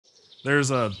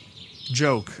There's a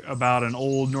joke about an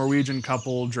old Norwegian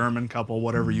couple, German couple,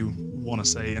 whatever you want to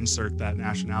say, insert that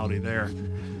nationality there.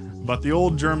 But the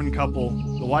old German couple,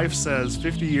 the wife says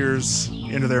 50 years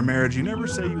into their marriage, "You never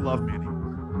say you love me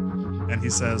anymore." And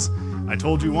he says, "I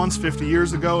told you once 50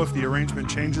 years ago, if the arrangement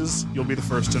changes, you'll be the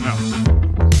first to know."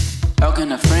 How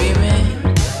can I frame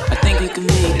it? I think we can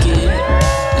make it.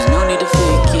 There's no need to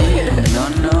fake it. No,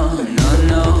 no, no,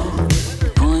 no.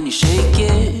 Pull and you shake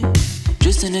it,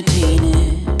 just entertain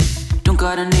it. Don't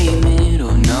gotta name it.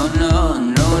 Oh no, no,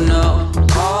 no, no.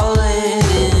 Call it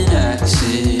an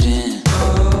accident.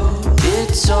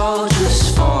 It's all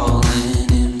just falling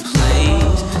in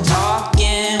place.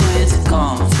 Talking with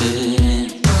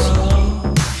confidence.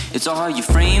 It's all how you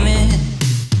frame it.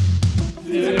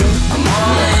 I'm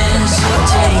all in, so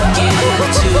take it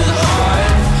to the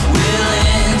heart.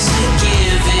 Willing to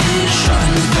give it a shot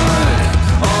in the dark.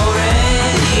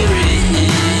 Already written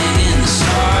in the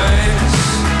stars.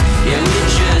 Yeah,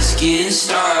 we're just getting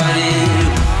started.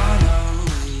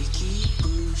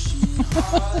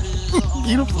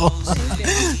 Beautiful.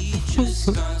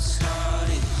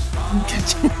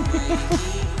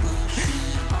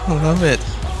 I love it.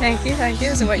 Thank you, thank you.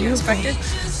 Is it what you expected?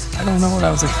 I don't know what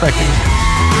I was expecting.